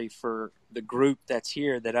actually for the group that's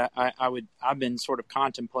here that I've been sort of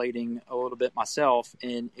contemplating a little bit myself,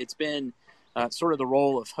 and it's been sort of the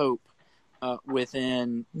role of hope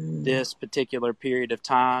within this particular period of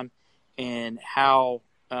time, and how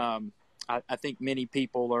I think many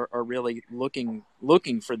people are really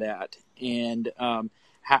looking for that, and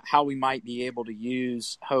how we might be able to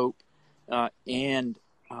use hope and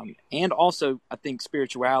also I think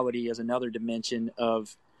spirituality as another dimension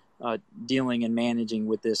of dealing and managing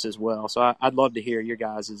with this as well. So I'd love to hear your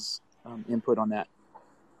guys' input on that.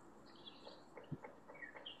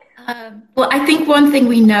 Well, I think one thing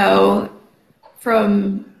we know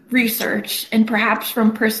from research and perhaps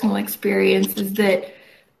from personal experience is that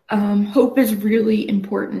hope is really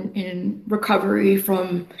important in recovery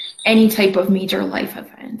from any type of major life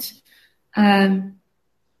event.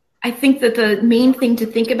 I think that the main thing to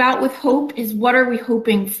think about with hope is, what are we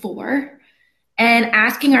hoping for? And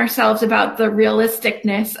asking ourselves about the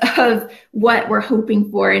realisticness of what we're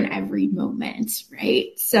hoping for in every moment,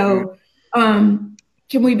 right? So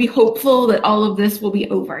can we be hopeful that all of this will be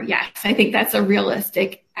over? Yes, I think that's a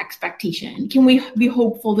realistic expectation. Can we be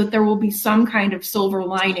hopeful that there will be some kind of silver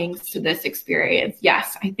linings to this experience?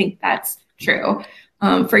 Yes, I think that's true.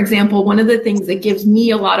 For example, one of the things that gives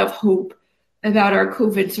me a lot of hope about our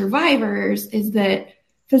COVID survivors is that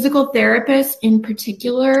physical therapists in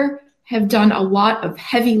particular have done a lot of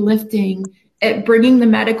heavy lifting at bringing the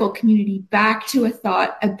medical community back to a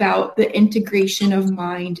thought about the integration of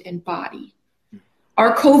mind and body.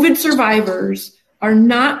 Our COVID survivors are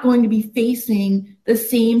not going to be facing the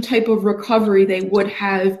same type of recovery they would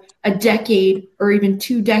have a decade or even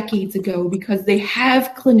 2 decades ago, because they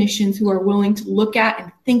have clinicians who are willing to look at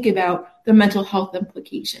and think about the mental health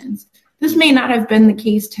implications. This may not have been the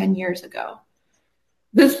case 10 years ago.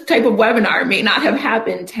 This type of webinar may not have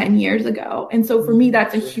happened 10 years ago. And so for me,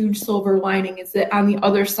 that's a huge silver lining, is that on the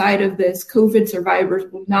other side of this, COVID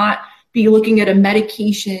survivors will not be looking at a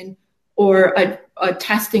medication or a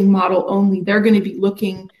testing model only. They're going to be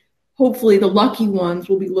looking, hopefully the lucky ones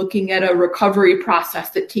will be looking at a recovery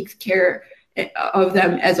process that takes care of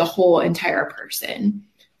them as a whole entire person.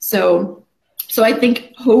 So I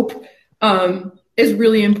think hope is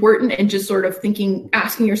really important, and just sort of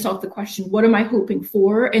asking yourself the question, what am I hoping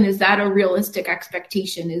for? And is that a realistic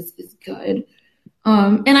expectation is good.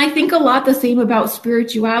 And I think a lot the same about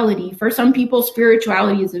spirituality. For some people,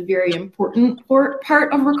 spirituality is a very important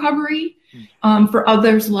part of recovery. For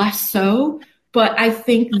others, less so. But I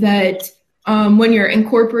think that when you're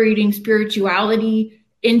incorporating spirituality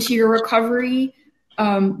into your recovery,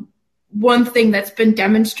 one thing that's been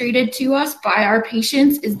demonstrated to us by our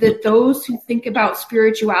patients is that those who think about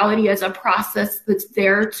spirituality as a process that's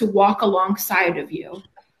there to walk alongside of you,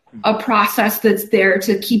 a process that's there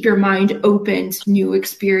to keep your mind open to new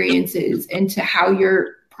experiences and to how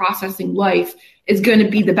you're processing life, is going to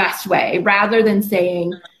be the best way, rather than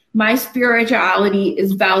saying, my spirituality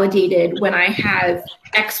is validated when I have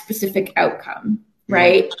X specific outcome.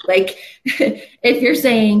 right? Like if you're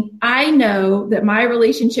saying, I know that my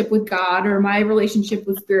relationship with God or my relationship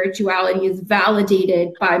with spirituality is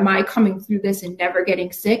validated by my coming through this and never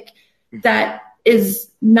getting sick, that is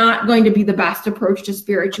not going to be the best approach to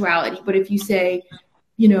spirituality. But if you say,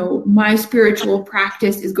 you know, my spiritual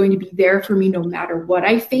practice is going to be there for me no matter what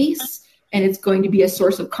I face, and it's going to be a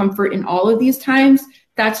source of comfort in all of these times,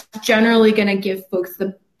 that's generally going to give folks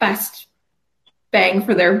the best bang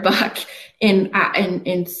for their buck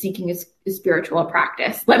in seeking a spiritual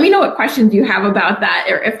practice. Let me know what questions you have about that,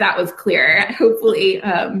 or if that was clear. Hopefully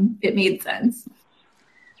it made sense.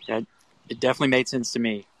 Yeah, it definitely made sense to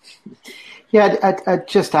me. Yeah, I'd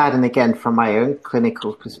just add, and again, from my own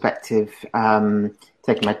clinical perspective,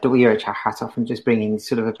 taking my WHR hat off and just bringing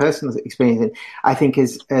sort of a personal experience in, I think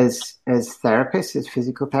as therapists, as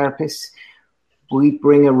physical therapists, we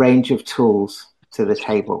bring a range of tools to the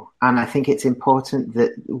table. And I think it's important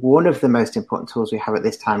that one of the most important tools we have at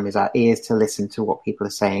this time is our ears to listen to what people are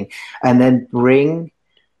saying, and then bring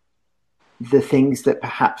the things that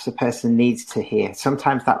perhaps a person needs to hear.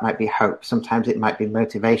 Sometimes that might be hope. Sometimes it might be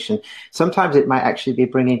motivation. Sometimes it might actually be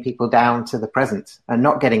bringing people down to the present and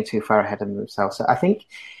not getting too far ahead of themselves. So I think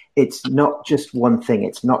it's not just one thing.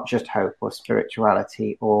 It's not just hope or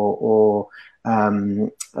spirituality or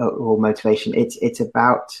motivation. It's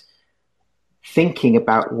about thinking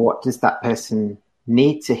about what does that person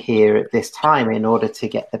need to hear at this time in order to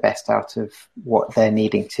get the best out of what they're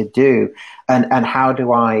needing to do, and how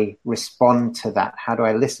do I respond to that? How do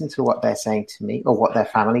I listen to what they're saying to me, or what their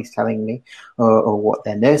family's telling me, or what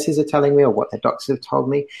their nurses are telling me, or what their doctors have told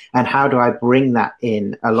me, and how do I bring that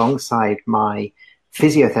in alongside my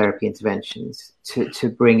physiotherapy interventions to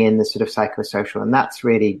bring in the sort of psychosocial? And that's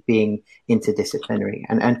really being interdisciplinary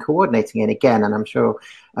and coordinating it again. And I'm sure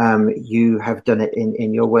you have done it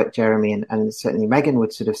in your work, Jeremy, and certainly Megan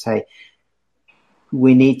would sort of say,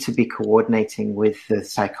 we need to be coordinating with the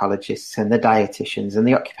psychologists and the dietitians and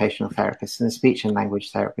the occupational therapists and the speech and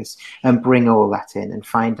language therapists, and bring all that in and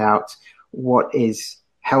find out what is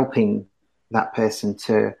helping that person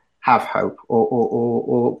to have hope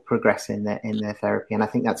or progress in their therapy. And I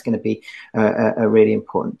think that's going to be a really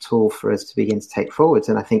important tool for us to begin to take forwards.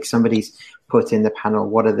 And I think somebody's put in the panel,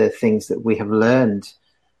 what are the things that we have learned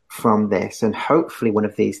from this? And hopefully one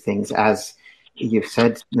of these things, as you've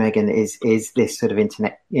said, Megan, is this sort of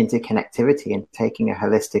interconnectivity and taking a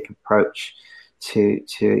holistic approach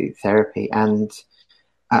to therapy. And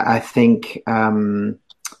I think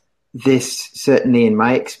this, certainly in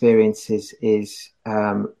my experience, is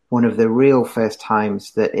one of the real first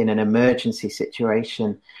times that in an emergency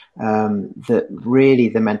situation, that really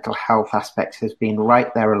the mental health aspect has been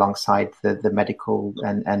right there alongside the medical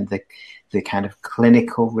and the kind of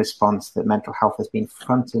clinical response, that mental health has been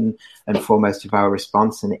front and foremost of our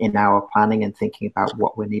response and in our planning and thinking about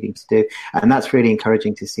what we're needing to do. And that's really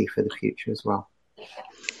encouraging to see for the future as well.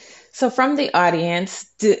 So from the audience,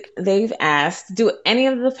 they've asked, do any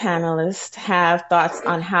of the panelists have thoughts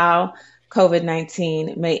on how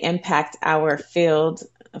COVID-19 may impact our field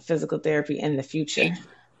of physical therapy in the future?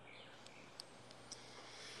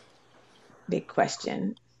 Big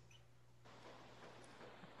question.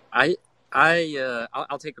 I'll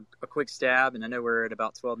take a quick stab, and I know we're at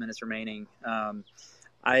about 12 minutes remaining.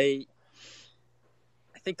 I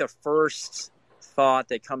think the first thought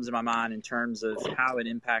that comes to my mind in terms of how it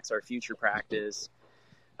impacts our future practice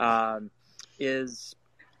is,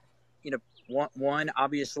 one,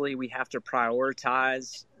 obviously we have to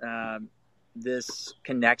prioritize this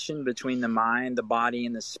connection between the mind, the body,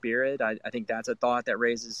 and the spirit. I think that's a thought that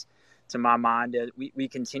raises to my mind that we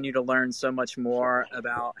continue to learn so much more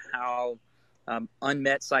about how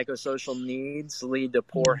unmet psychosocial needs lead to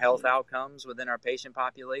poor health outcomes within our patient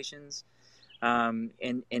populations. And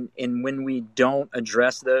when we don't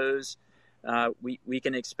address those, we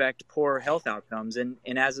can expect poor health outcomes. And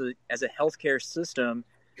as a healthcare system,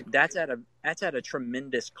 that's at a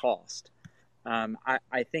tremendous cost.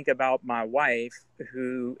 I think about my wife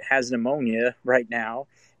who has pneumonia right now,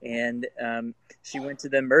 and she went to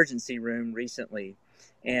the emergency room recently.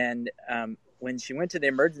 And when she went to the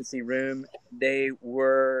emergency room, they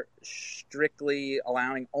were strictly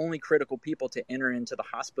allowing only critical people to enter into the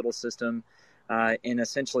hospital system, and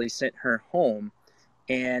essentially sent her home.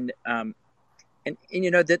 And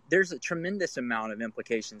that there's a tremendous amount of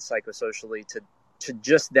implications psychosocially to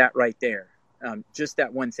just that right there, just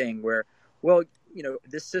that one thing where, well,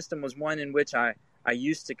 this system was one in which I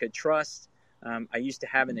used to could trust, I used to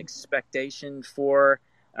have an expectation for,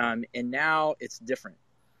 and now it's different.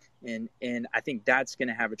 And I think that's going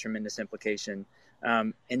to have a tremendous implication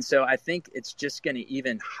And so I think it's just going to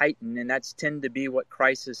even heighten, and that's tend to be what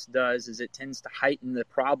crisis does, is it tends to heighten the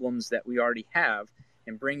problems that we already have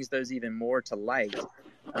and brings those even more to light.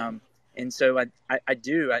 And so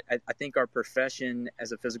I think our profession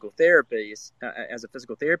as a physical therapist, as a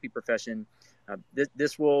physical therapy profession,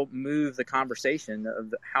 this will move the conversation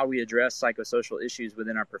of how we address psychosocial issues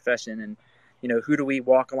within our profession, and who do we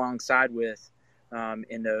walk alongside with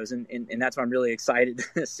in those, and that's why I'm really excited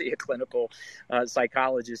to see a clinical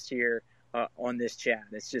psychologist here on this chat.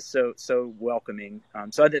 It's just so welcoming.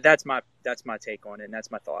 So that's my take on it, and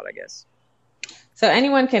that's my thought, I guess. So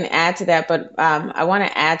anyone can add to that, but I want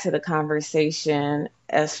to add to the conversation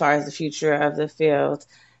as far as the future of the field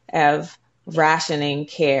of rationing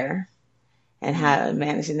care and how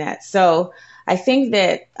managing that. So I think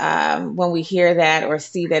that when we hear that or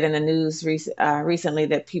see that in the news recently,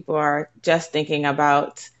 that people are just thinking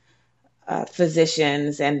about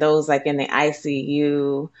physicians and those like in the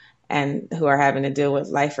ICU and who are having to deal with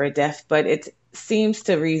life or death. But it seems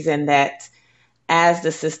to reason that as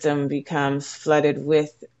the system becomes flooded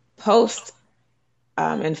with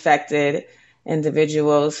post-infected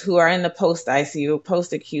individuals who are in the post-ICU,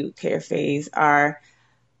 post-acute care phase,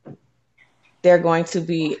 there are going to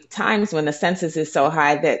be times when the census is so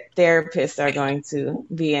high that therapists are going to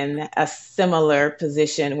be in a similar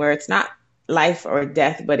position where it's not life or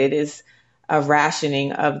death, but it is a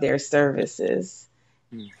rationing of their services.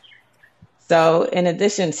 So in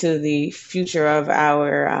addition to the future of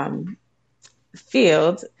our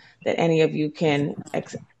field that any of you can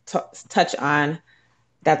touch on,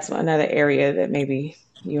 that's another area that maybe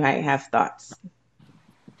you might have thoughts.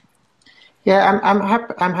 Yeah,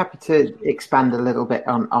 I'm happy to expand a little bit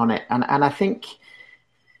on it, and I think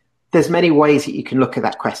there's many ways that you can look at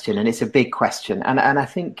that question, and it's a big question, and I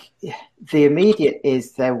think the immediate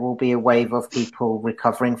is there will be a wave of people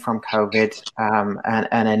recovering from COVID, and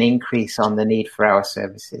an increase on the need for our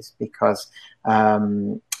services, because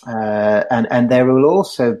and there will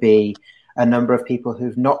also be a number of people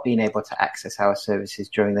who've not been able to access our services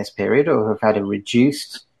during this period, or who've had a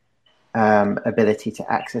reduced ability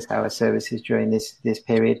to access our services during this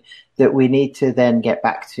period, that we need to then get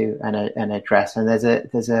back to and address. And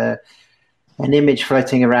there's an image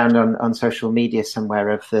floating around on social media somewhere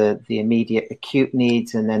of the immediate acute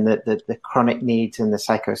needs, and then the chronic needs and the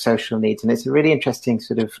psychosocial needs. And it's a really interesting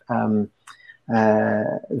sort of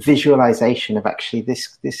visualization of actually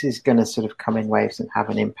this is going to sort of come in waves and have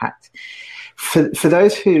an impact. For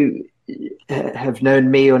those who have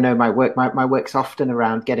known me or know my work, my work's often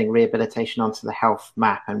around getting rehabilitation onto the health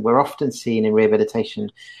map, and we're often seen in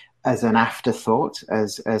rehabilitation as an afterthought,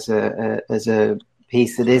 as a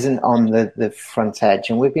piece that isn't on the front edge.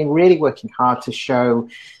 And we've been really working hard to show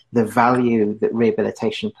the value that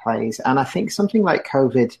rehabilitation plays. And I think something like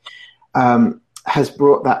COVID has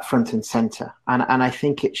brought that front and center. And I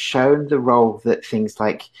think it's shown the role that things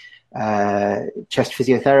like chest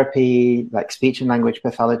physiotherapy, like speech and language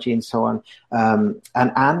pathology and so on,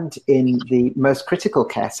 and in the most critical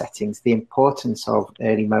care settings, the importance of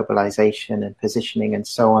early mobilization and positioning and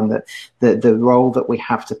so on, that the role that we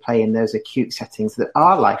have to play in those acute settings that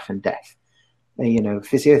are life and death.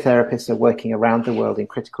 Physiotherapists are working around the world in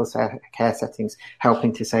critical care settings,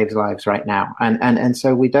 helping to save lives right now. And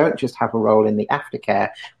so we don't just have a role in the aftercare,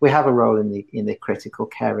 we have a role in the critical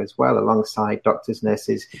care as well, alongside doctors,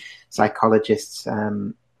 nurses, psychologists,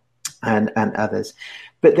 and others.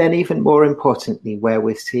 But then even more importantly, where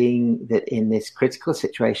we're seeing that in this critical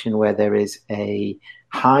situation where there is a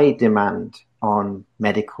high demand on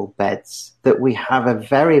medical beds, that we have a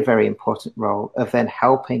very, very important role of then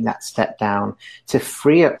helping that step down to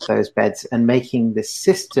free up those beds and making the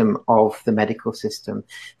system of the medical system,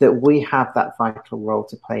 that we have that vital role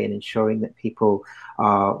to play in ensuring that people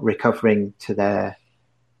are recovering to their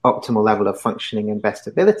optimal level of functioning and best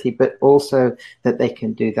ability, but also that they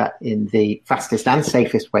can do that in the fastest and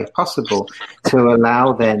safest way possible to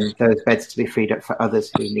allow then those beds to be freed up for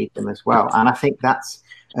others who need them as well. And I think that's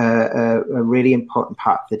a really important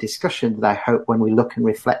part of the discussion that I hope when we look and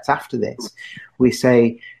reflect after this, we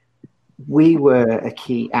say we were a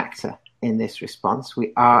key actor in this response.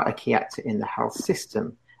 We are a key actor in the health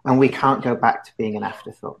system, and we can't go back to being an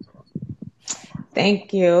afterthought.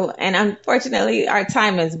 Thank you. And unfortunately, our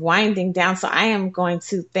time is winding down, so I am going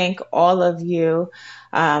to thank all of you,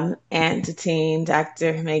 and the team,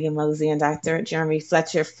 Dr. Megan Mosey and Dr. Jeremy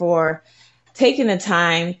Fletcher, for taking the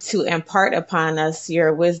time to impart upon us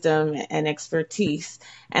your wisdom and expertise.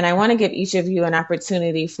 And I want to give each of you an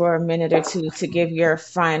opportunity for a minute or two to give your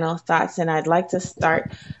final thoughts. And I'd like to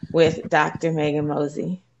start with Dr. Megan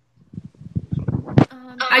Mosey.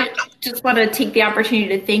 just want to take the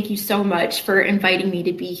opportunity to thank you so much for inviting me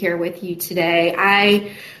to be here with you today.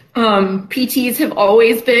 PTs have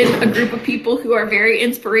always been a group of people who are very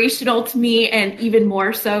inspirational to me, and even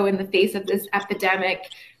more so in the face of this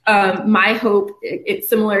epidemic. My hope, it's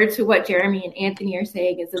similar to what Jeremy and Anthony are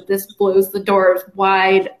saying, is that this blows the doors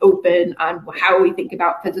wide open on how we think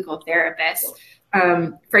about physical therapists.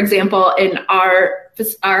 For example, in our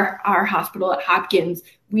hospital at Hopkins,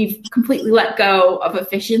 we've completely let go of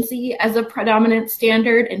efficiency as a predominant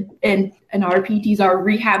standard, and our PTs are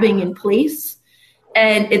rehabbing in place.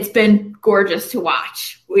 And it's been gorgeous to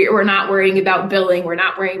watch. We're not worrying about billing. We're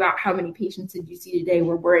not worrying about how many patients did you see today.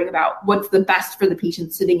 We're worrying about what's the best for the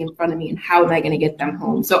patient sitting in front of me and how am I going to get them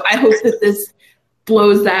home. So I hope that this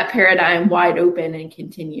blows that paradigm wide open and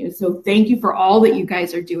continues. So thank you for all that you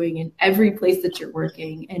guys are doing in every place that you're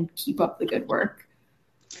working, and keep up the good work.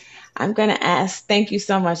 I'm going to ask, thank you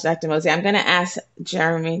so much, Dr. Mosey. I'm going to ask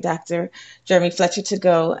Dr. Jeremy Fletcher to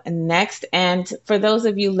go next. And for those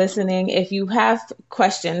of you listening, if you have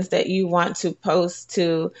questions that you want to post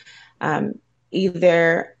to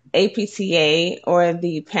either APTA or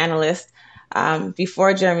the panelists,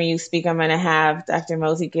 before Jeremy, you speak, I'm going to have Dr.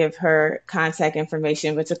 Mosey give her contact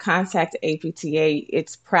information. But to contact APTA,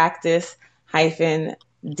 it's practice-D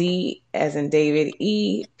as in David,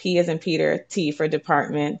 E, P as in Peter, T for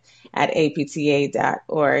department at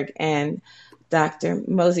apta.org. And Dr.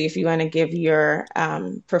 Mosey, if you want to give your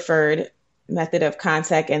preferred method of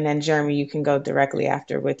contact, and then Jeremy, you can go directly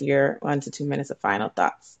after with your 1 to 2 minutes of final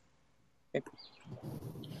thoughts.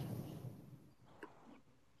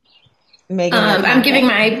 Megan, I'm giving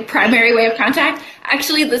my primary way of contact.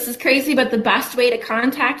 Actually, this is crazy, but the best way to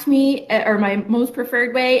contact me, or my most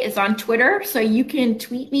preferred way, is on Twitter. So you can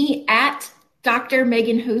tweet me at Dr.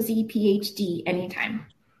 Megan Hosey, PhD, anytime.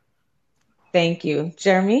 Thank you.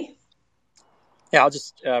 Jeremy? Yeah, I'll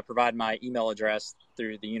just provide my email address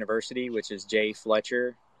through the university, which is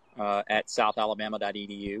jfletcher at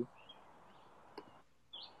southalabama.edu.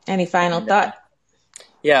 Any final thought?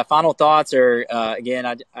 Yeah, final thoughts are,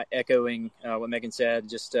 again, echoing what Megan said,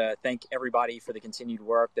 just thank everybody for the continued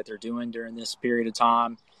work that they're doing during this period of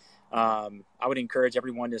time. I would encourage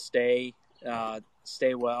everyone to stay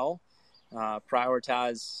well,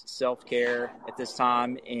 prioritize self-care at this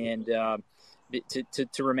time, and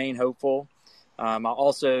to remain hopeful. I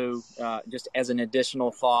also, just as an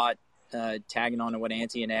additional thought, tagging on to what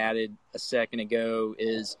Anthony added a second ago,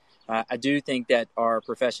 is I do think that our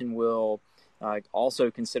profession will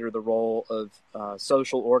also consider the role of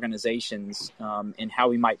social organizations and how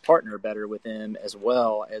we might partner better with them, as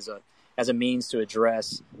well as a means to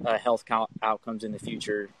address health outcomes in the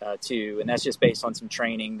future too. And that's just based on some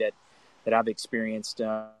training that I've experienced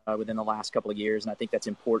within the last couple of years, and I think that's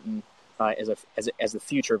important as the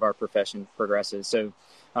future of our profession progresses. So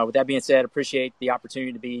with that being said, appreciate the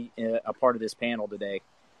opportunity to be a part of this panel today.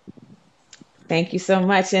 Thank you so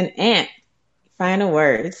much. And Ant, final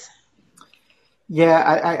words.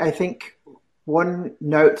 Yeah, I think one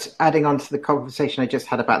note, adding on to the conversation I just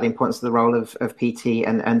had about the importance of the role of PT,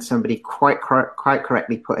 and somebody quite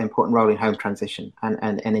correctly put important role in home transition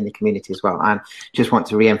and in the community as well. And just want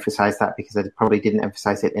to re-emphasize that because I probably didn't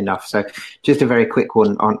emphasize it enough. So just a very quick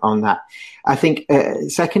one on that. I think,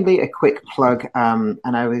 secondly, a quick plug, and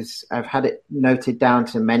I've had it noted down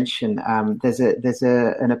to mention, there's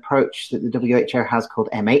an approach that the WHO has called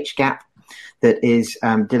MHGAP, that is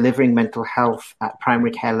delivering mental health at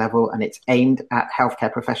primary care level, and it's aimed at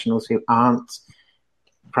healthcare professionals who aren't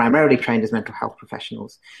primarily trained as mental health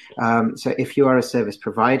professionals. So if you are a service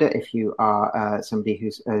provider, if you are somebody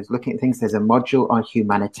who's looking at things, there's a module on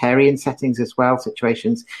humanitarian settings as well,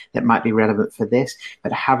 situations that might be relevant for this.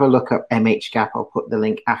 But have a look up MHGAP. I'll put the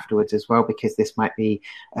link afterwards as well, because this might be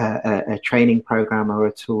a training program or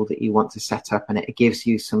a tool that you want to set up, and it gives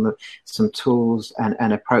you some tools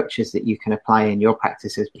and approaches that you can apply in your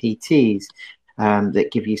practice as PTs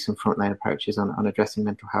that give you some frontline approaches on addressing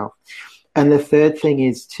mental health. And the third thing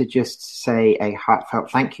is to just say a heartfelt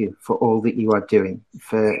thank you for all that you are doing,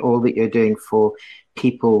 for all that you're doing for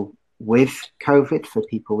people with COVID, for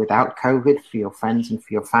people without COVID, for your friends and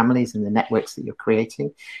for your families and the networks that you're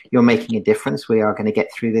creating. You're making a difference. We are going to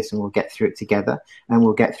get through this, and we'll get through it together, and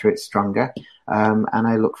we'll get through it stronger. And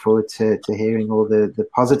I look forward to hearing all the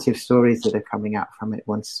positive stories that are coming out from it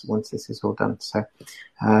once this is all done. So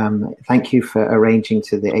thank you for arranging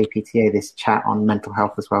to the APTA this chat on mental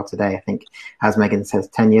health as well today. I think, as Megan says,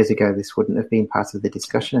 10 years ago, this wouldn't have been part of the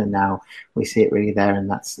discussion, and now we see it really there, and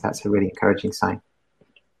that's a really encouraging sign.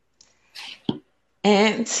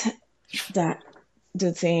 And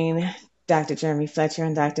Dr. Dr. Jeremy Fletcher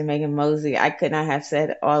and Dr. Megan Mosey. I could not have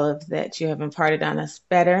said all of that you have imparted on us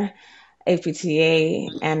better. APTA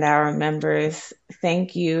and our members,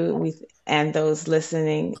 thank you. And those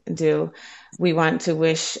listening do. We want to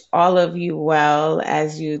wish all of you well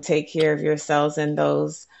as you take care of yourselves and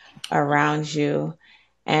those around you.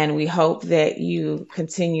 And we hope that you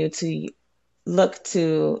continue to look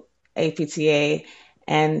to APTA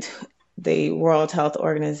and the World Health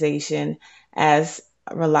Organization as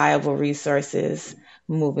reliable resources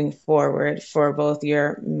moving forward for both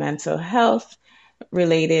your mental health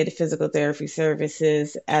related physical therapy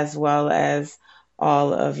services as well as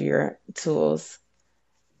all of your tools.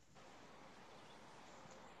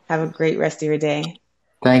 Have a great rest of your day.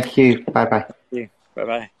 Thank you. Bye-bye. Thank you.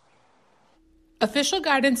 Bye-bye. Official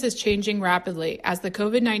guidance is changing rapidly as the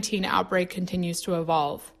COVID-19 outbreak continues to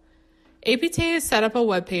evolve. APTA has set up a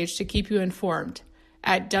webpage to keep you informed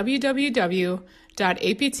at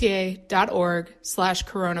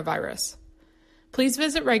www.apta.org/coronavirus. Please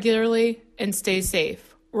visit regularly and stay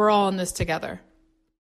safe. We're all in this together.